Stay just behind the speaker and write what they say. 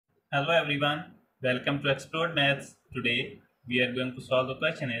Hello everyone, welcome to Explored Maths. Today we are going to solve the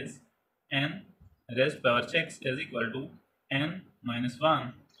question is n raised power 6 is equal to n minus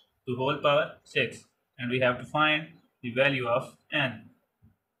 1 to whole power 6 and we have to find the value of n.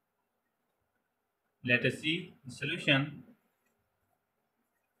 Let us see the solution.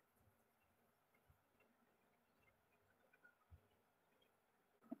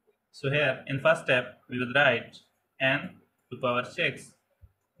 So here in first step we will write n to power 6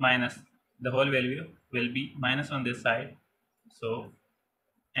 minus the whole value will be minus on this side. So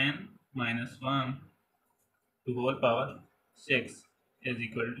n minus 1 to whole power 6 is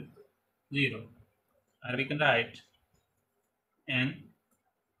equal to 0, or we can write n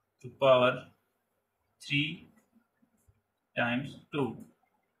to power 3 times 2.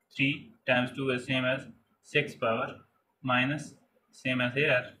 3 times 2 is same as 6 power minus same as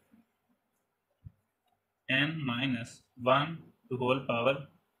here n minus 1 to whole power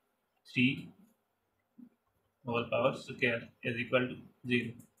 3 whole power square is equal to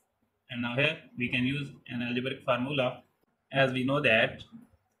 0. And now here we can use an algebraic formula, as we know that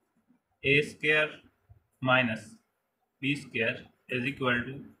a square minus b square is equal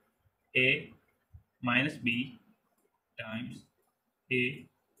to a minus b times a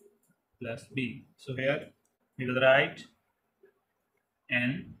plus b. So here we will write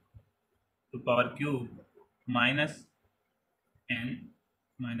n to power cube minus n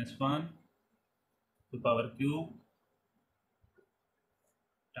minus 1 to power cube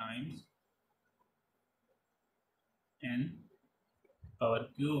times n power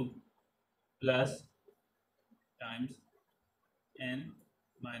cube plus times n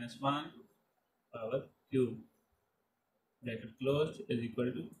minus 1 power cube, bracket closed, is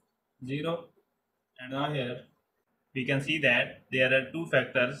equal to 0. And now here we can see that there are two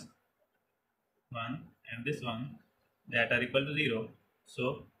factors, 1 and this one, that are equal to 0.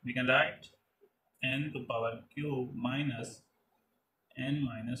 So we can write n to power cube minus n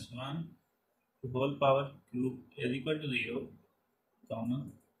minus 1 to whole power cube is equal to 0, comma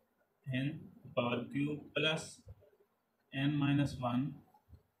n to power cube plus n minus 1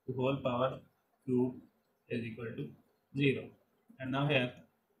 to whole power cube is equal to 0. And now here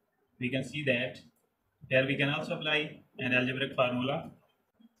we can see that here we can also apply an algebraic formula.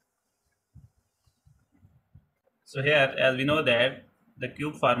 So here, as we know that the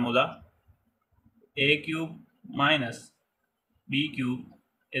cube formula, a cube minus b cube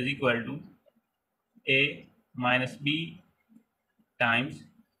is equal to a minus b times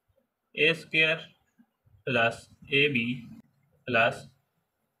a square plus ab plus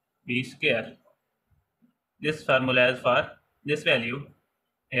b square. This formula is for this value.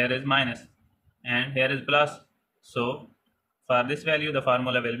 Here is minus and here is plus. So for this value the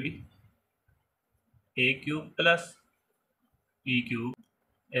formula will be a cube plus b cube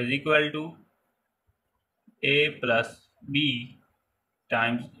is equal to a plus b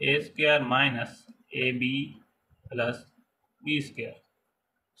times a square minus ab plus b square.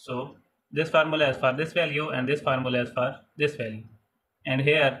 So this formula is for this value and this formula is for this value. And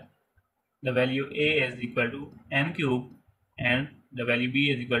here the value a is equal to n cube and the value b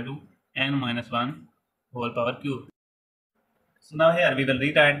is equal to n minus 1 whole power cube. So now here we will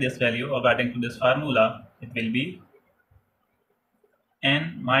rewrite this value according to this formula. It will be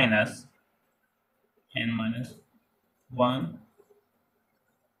n minus 1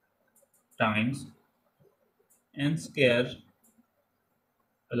 times n square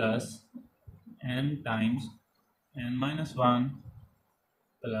plus n times n minus 1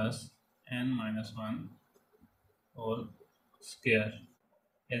 plus n minus 1 whole square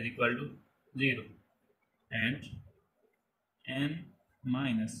is equal to 0, and n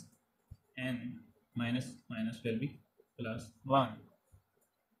minus n minus minus will be plus 1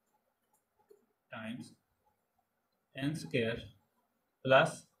 times n square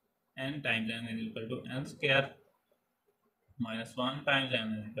plus n times n is equal to n square minus 1 times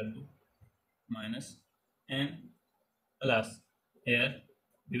n is equal to minus n plus. Here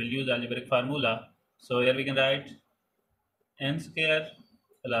we will use algebraic formula. So here we can write n square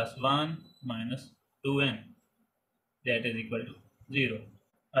plus 1 minus 2n, that is equal to 0.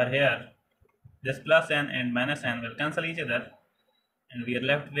 Or here this plus n and minus n will cancel each other and we are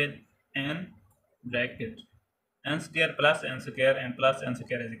left with n bracket n square plus n square and plus n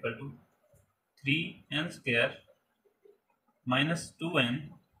square is equal to 3n square minus 2n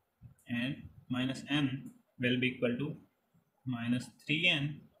and minus n will be equal to minus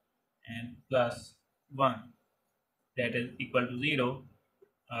 3n and plus 1, that is equal to 0,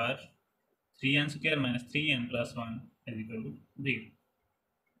 or 3n square minus 3n plus 1 is equal to 0.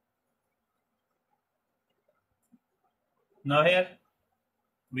 Now here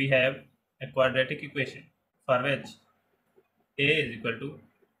we have a quadratic equation for which a is equal to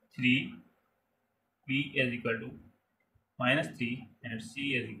 3, b is equal to minus 3 and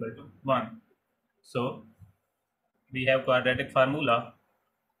c is equal to 1. So we have quadratic formula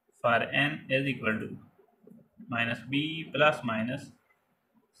for n is equal to minus b plus minus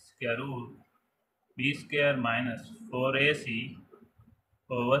square root b square minus 4ac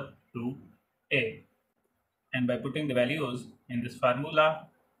over 2a. And by putting the values in this formula,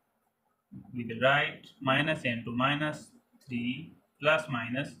 we will write minus into minus 3 plus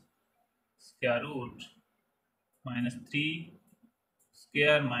minus square root minus 3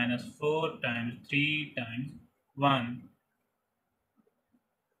 square minus 4 times 3 times 1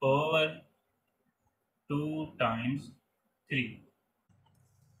 over 2 times 3.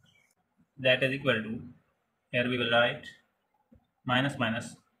 That is equal to, here we will write minus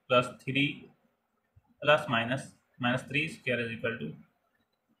minus plus 3 plus minus 3 square is equal to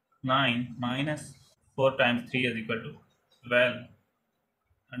 9 minus 4 times 3 is equal to 12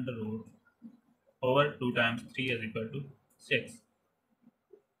 under root over 2 times 3 is equal to 6.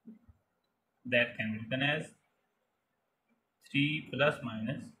 That can be written as 3 plus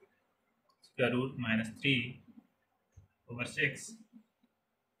minus square root minus 3 over 6,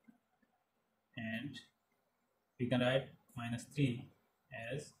 and we can write minus 3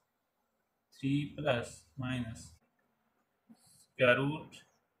 as 3 plus minus square root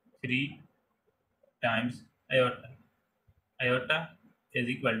 3 times iota. Iota is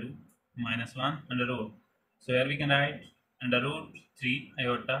equal to minus 1 under root. So here we can write under root 3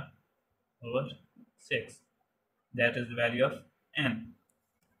 iota over 6. That is the value of n.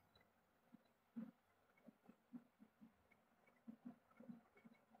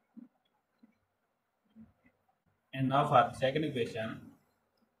 And now for the second equation,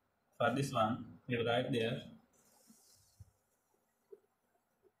 for this one, we will write there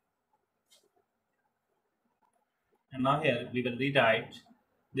and now here we will rewrite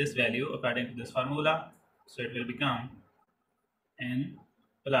this value according to this formula. So it will become n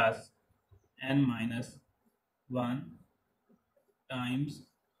plus n minus 1 times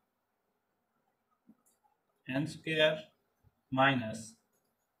n square minus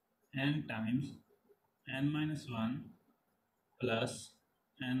n times n minus 1 plus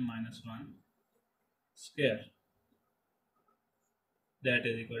n minus 1 square, that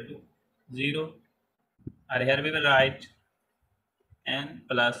is equal to 0. Or here we will write n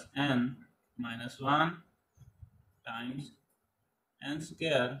plus n minus 1 times n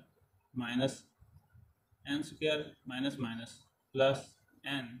square minus n square minus minus plus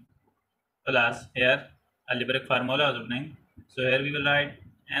n plus, here algebraic formula is opening. So here we will write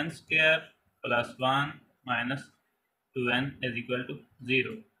n square plus 1 minus 2n is equal to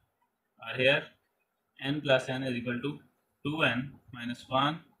 0. Or here n plus n is equal to 2n minus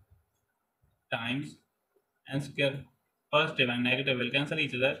 1 times n square. Positive and negative will cancel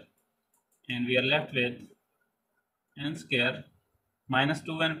each other, and we are left with n square minus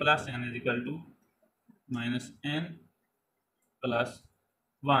 2n plus n is equal to minus n plus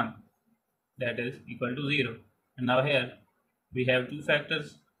 1, that is equal to 0. And now here we have two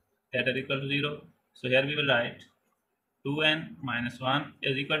factors that are equal to 0. So here we will write 2n minus 1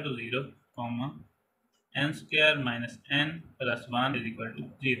 is equal to 0, comma n square minus n plus 1 is equal to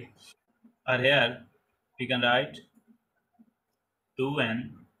 0. Or here we can write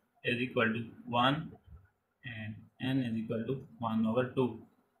 2n is equal to 1 and n is equal to 1 over 2.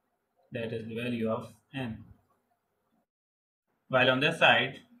 That is the value of n. While on this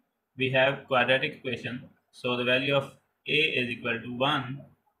side we have quadratic equation. So the value of a is equal to 1,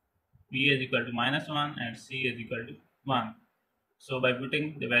 b is equal to minus 1 and c is equal to 1. So by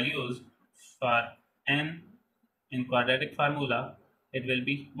putting the values for n in quadratic formula, it will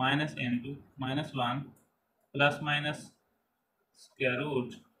be minus into minus 1 plus minus square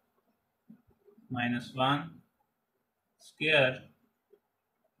root minus 1 square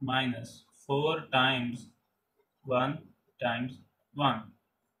minus 4 times 1 times 1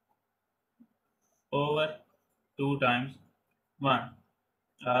 over 2 times 1,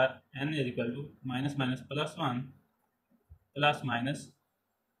 or n is equal to minus minus plus 1 plus minus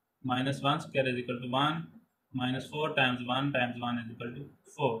 1 square is equal to 1 minus 4 times 1 times 1 is equal to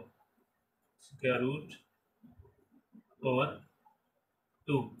 4 square root over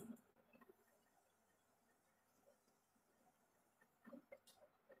 2.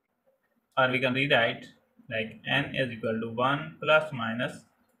 Or we can rewrite like n is equal to 1 plus minus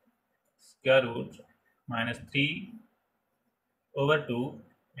square root minus 3 over 2,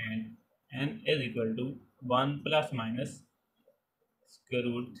 and n is equal to 1 plus minus square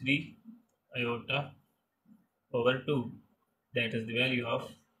root 3 iota over 2. That is the value of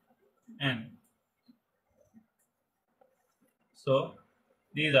n. So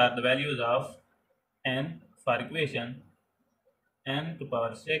these are the values of n for equation n to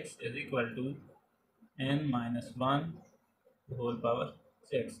power 6 is equal to n minus 1 whole power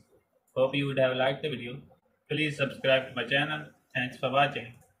 6. Hope you would have liked the video. Please subscribe to my channel. Thanks for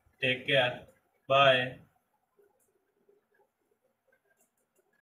watching. Take care. Bye.